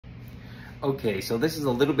Okay, so this is a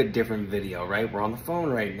little bit different video, right? We're on the phone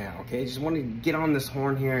right now, okay? Just want to get on this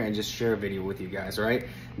horn here and just share a video with you guys, all right?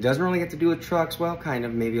 It doesn't really have to do with trucks, well, kind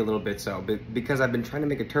of, maybe a little bit so, but because I've been trying to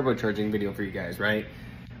make a turbocharging video for you guys, right?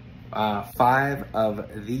 5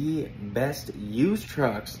 of the best used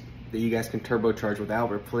trucks that you guys can turbocharge without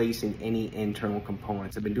replacing any internal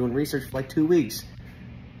components. I've been doing research for like 2 weeks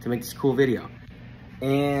to make this cool video.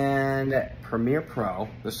 And Premiere Pro,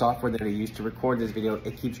 the software that I use to record this video,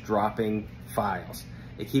 it keeps dropping files.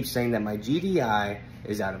 It keeps saying that my GDI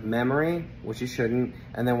is out of memory, which it shouldn't.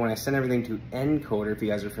 And then when I send everything to Encoder, if you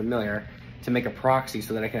guys are familiar, to make a proxy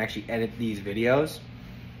so that I can actually edit these videos,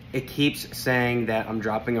 it keeps saying that I'm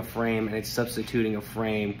dropping a frame and it's substituting a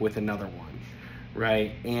frame with another one,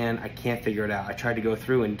 right? And I can't figure it out. I tried to go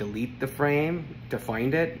through and delete the frame to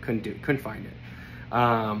find it, couldn't find it.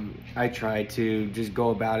 I tried to just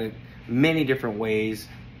go about it many different ways,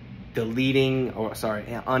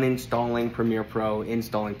 uninstalling Premiere Pro,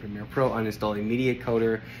 installing Premiere Pro, uninstalling Media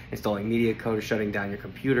Coder, installing Media Coder, shutting down your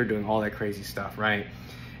computer, doing all that crazy stuff, right?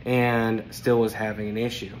 And still was having an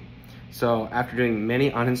issue. So after doing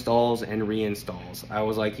many uninstalls and reinstalls, I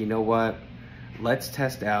was like, you know what? Let's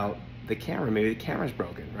test out the camera. Maybe the camera's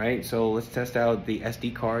broken, right? So let's test out the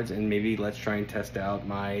SD cards and maybe let's try and test out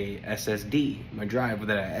my SSD, my drive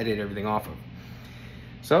that I edit everything off of.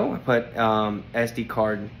 So I put SD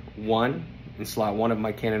card 1 in slot 1 of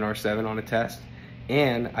my Canon R7 on a test,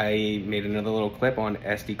 and I made another little clip on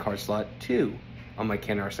SD card slot 2 on my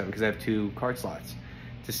Canon R7 because I have 2 card slots,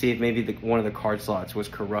 to see if maybe one of the card slots was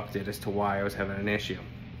corrupted as to why I was having an issue.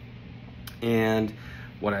 And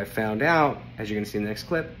what I found out, as you're gonna see in the next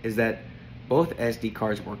clip, is that both SD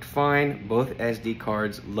cards worked fine. Both SD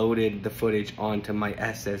cards loaded the footage onto my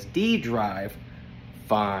SSD drive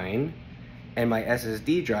fine. And my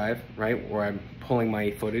SSD drive, right, where I'm pulling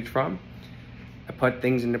my footage from, I put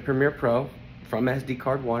things into Premiere Pro from SD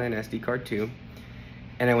card 1 and SD card 2,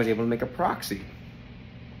 and I was able to make a proxy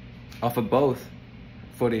off of both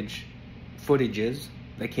footages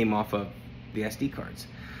that came off of the SD cards.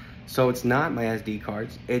 So it's not my SD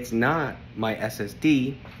cards, it's not my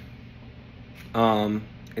SSD,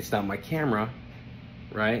 it's not my camera,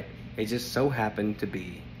 right? It just so happened to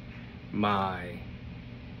be my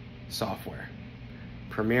software,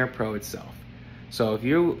 Premiere Pro itself. So if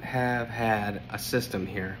you have had a system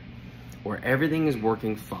here where everything is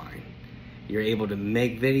working fine, you're able to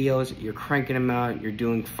make videos, you're cranking them out, you're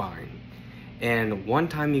doing fine. And one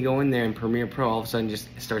time you go in there and Premiere Pro all of a sudden just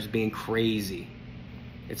starts being crazy.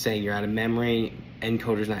 It's saying you're out of memory,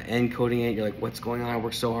 Encoder's not encoding it, you're like, what's going on? I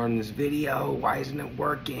worked so hard on this video, why isn't it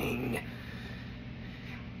working?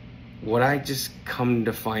 What I just come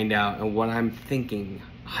to find out, and what I'm thinking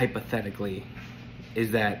hypothetically,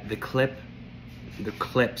 is that the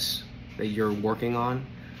clips that you're working on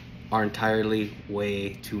are entirely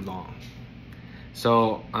way too long.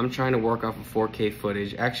 So I'm trying to work off of 4K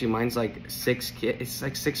footage. Actually, mine's like 6K, it's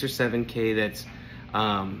like 6 or 7K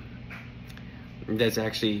that's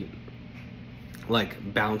actually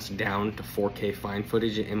like bounced down to 4K fine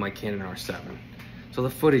footage in my Canon R7. So the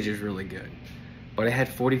footage is really good. But I had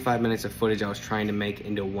 45 minutes of footage I was trying to make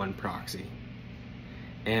into one proxy.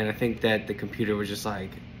 And I think that the computer was just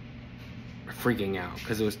like freaking out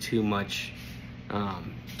because it was too much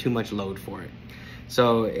load for it.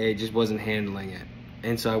 So it just wasn't handling it.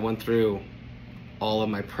 And so I went through all of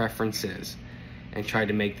my preferences and tried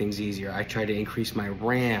to make things easier. I tried to increase my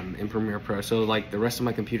RAM in Premiere Pro. So like the rest of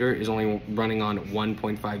my computer is only running on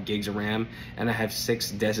 1.5 gigs of RAM, and I have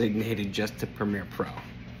 6 designated just to Premiere Pro.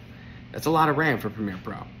 That's a lot of RAM for Premiere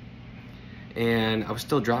Pro. And I was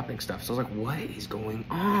still dropping stuff. So I was like, what is going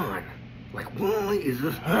on? Like, why is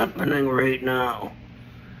this happening right now?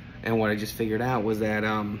 And what I just figured out was that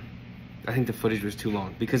I think the footage was too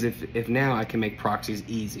long. Because if now I can make proxies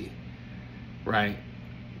easy, right?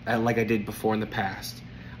 Like I did before in the past.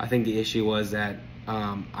 I think the issue was that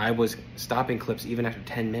I was stopping clips even after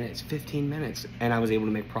 10 minutes, 15 minutes, and I was able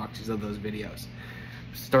to make proxies of those videos.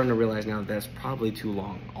 I'm starting to realize now that that's probably too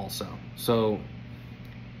long also. So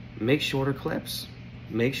make shorter clips,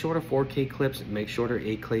 make shorter 4K clips, make shorter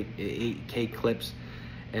 8K clips,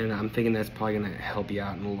 and I'm thinking that's probably gonna help you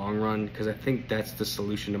out in the long run, because I think that's the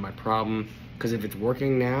solution to my problem. Because if it's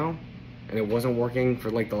working now, and it wasn't working for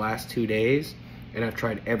like the last 2 days, and I've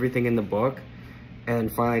tried everything in the book,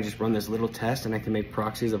 and finally I just run this little test and I can make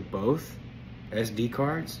proxies of both SD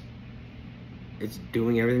cards, it's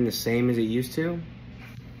doing everything the same as it used to,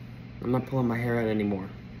 I'm not pulling my hair out anymore.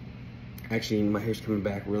 Actually, my hair's coming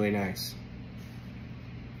back really nice.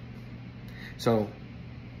 So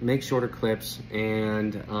make shorter clips,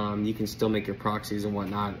 and you can still make your proxies and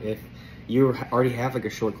whatnot. If you already have like a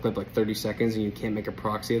short clip, like 30 seconds, and you can't make a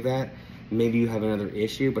proxy of that, maybe you have another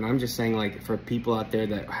issue. But I'm just saying, like, for people out there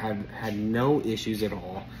that have had no issues at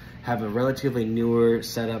all, have a relatively newer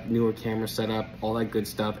setup, newer camera setup, all that good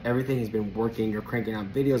stuff, everything has been working, you're cranking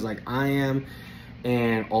out videos like I am,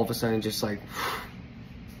 and all of a sudden just like,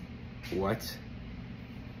 what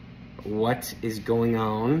is going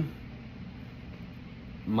on?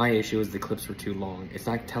 My issue is the clips were too long. It's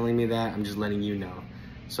not telling me that, I'm just letting you know.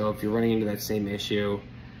 So if you're running into that same issue,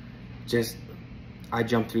 I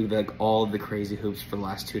jumped through like all of the crazy hoops for the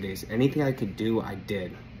last 2 days. Anything I could do, I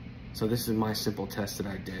did. So this is my simple test that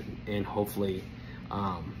I did, and hopefully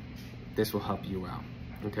this will help you out,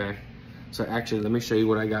 okay? So actually, let me show you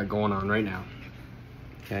what I got going on right now,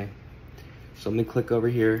 okay? So let me click over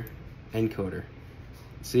here, Encoder.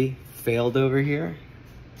 See, failed over here.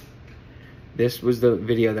 This was the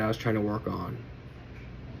video that I was trying to work on.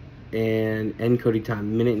 And encoding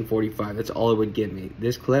time, 1:45, that's all it would give me.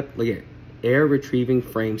 This clip, look at error retrieving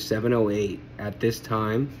frame 708 at this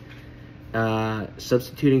time,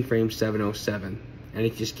 substituting frame 707. And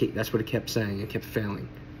it just that's what it kept saying, it kept failing.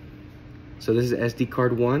 So this is SD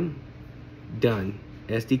card 1, done.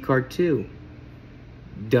 SD card 2,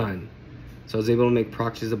 done. So I was able to make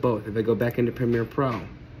proxies of both. If I go back into Premiere Pro,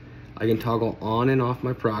 I can toggle on and off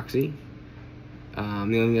my proxy. The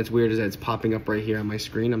only thing that's weird is that it's popping up right here on my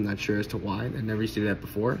screen. I'm not sure as to why. I never used to do that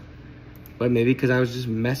before. But maybe because I was just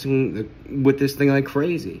messing with this thing like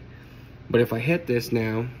crazy. But if I hit this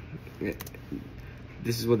now,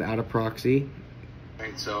 this is without a proxy.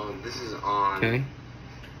 Right, so this is on. Okay.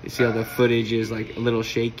 You see how the footage is like a little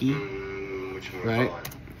shaky? Right?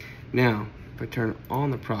 Now, if I turn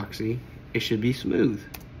on the proxy, it should be smooth.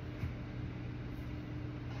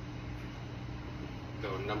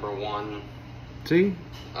 So number 1. See?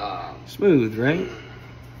 Smooth, right?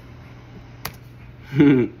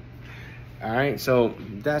 All right, so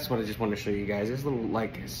that's what I just wanted to show you guys. This little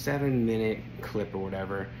like 7-minute clip or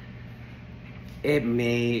whatever. It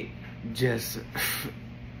may just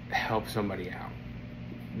help somebody out,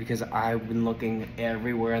 because I've been looking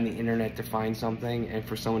everywhere on the internet to find something and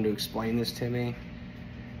for someone to explain this to me,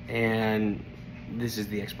 and this is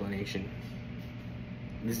the explanation.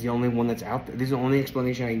 This is the only one that's out there. This is the only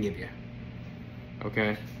explanation I can give you.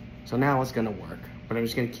 Okay, so now it's gonna work, but I'm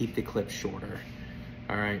just gonna keep the clip shorter.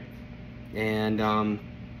 All right, and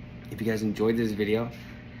if you guys enjoyed this video,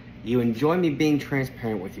 you enjoy me being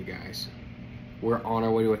transparent with you guys. We're on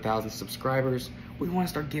our way to 1,000 subscribers. We want to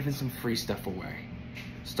start giving some free stuff away.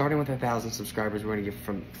 Starting with 1,000 subscribers, we're gonna give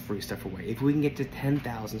some free stuff away. If we can get to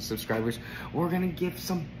 10,000 subscribers, we're gonna give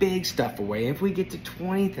some big stuff away. If we get to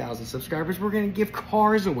 20,000 subscribers, we're gonna give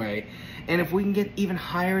cars away. And if we can get even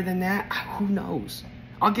higher than that, who knows?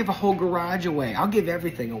 I'll give a whole garage away. I'll give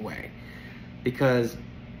everything away, because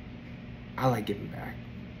I like giving back.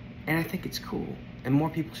 And I think it's cool. And more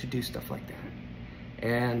people should do stuff like that.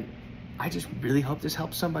 And I just really hope this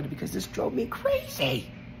helps somebody, because this drove me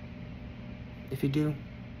crazy. If you do,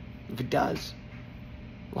 if it does,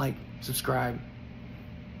 like, subscribe.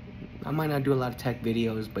 I might not do a lot of tech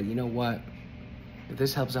videos, but you know what? If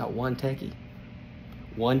this helps out one techie,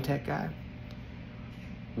 one tech guy,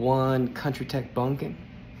 one country tech bunkin,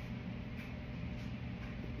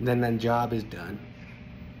 then that job is done.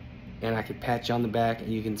 And I could pat you on the back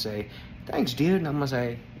and you can say, thanks, dude. And I'm gonna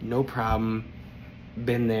say, no problem.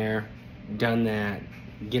 Been there, done that.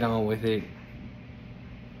 Get on with it.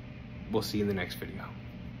 We'll see you in the next video.